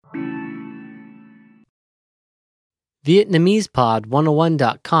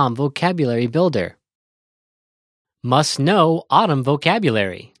VietnamesePod101.com Vocabulary Builder. Must know autumn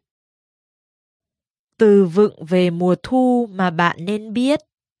vocabulary. Từ vựng về mùa thu mà bạn nên biết.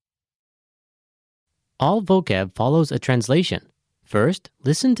 All vocab follows a translation. First,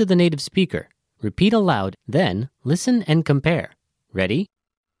 listen to the native speaker. Repeat aloud, then listen and compare. Ready?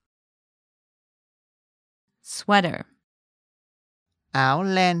 Sweater. Áo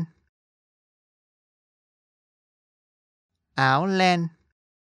len. Áo len.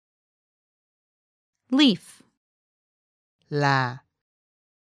 Leaf. Là.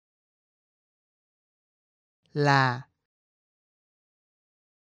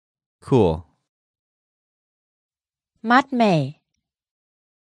 Cool. Mát mẻ.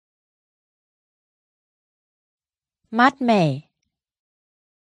 Mát mẻ.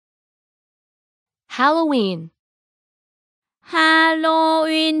 Halloween.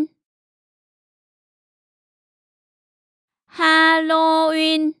 Halloween.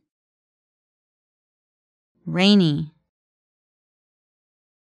 Halloween. Rainy.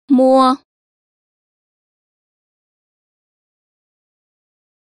 Mùa.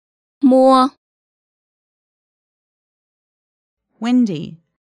 Mùa. Windy.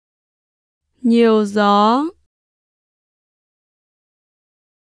 Nhiều gió.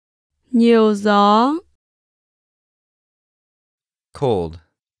 Nhiều gió. Cold.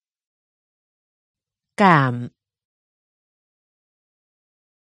 Cảm.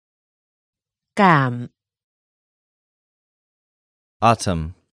 Cảm.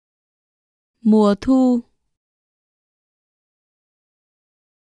 Autumn. Mùa thu.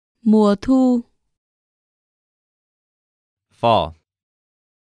 Mùa thu. Fall.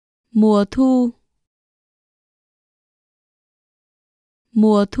 Mùa thu.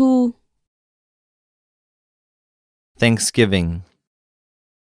 Mùa thu. Thanksgiving.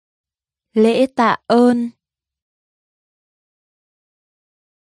 Lễ tạ ơn.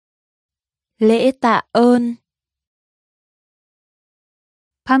 Lễ tạ ơn.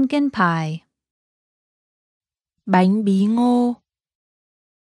 Pumpkin pie. Bánh bí ngô.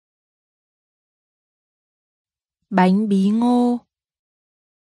 Bánh bí ngô.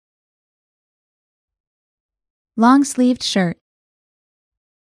 Long-sleeved shirt.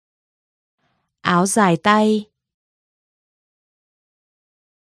 Áo dài tay.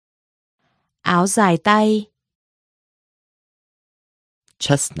 Áo dài tay.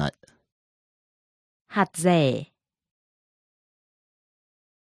 Chestnut. Hạt rẻ.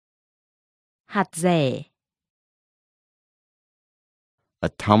 Hạt rẻ.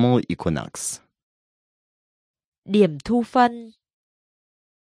 Autumnal equinox. Điểm thu phân.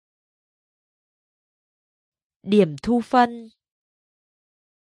 Điểm thu phân.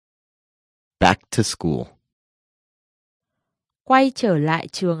 Back to school. Quay trở lại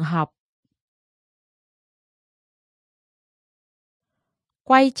trường học.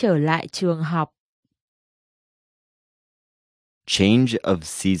 Quay trở lại trường học. Change of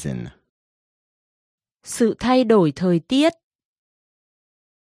season. Sự thay đổi thời tiết.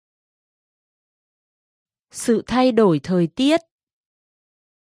 Sự thay đổi thời tiết.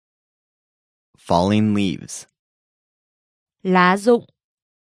 Falling leaves. Lá rụng.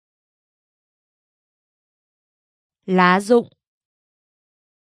 Lá rụng.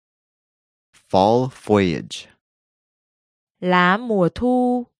 Fall foliage. Lá mùa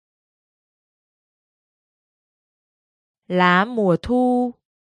thu. Lá mùa thu.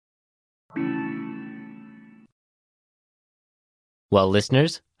 Well,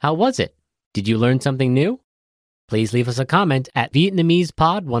 listeners, how was it? Did you learn something new? Please leave us a comment at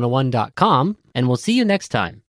VietnamesePod101.com, and we'll see you next time.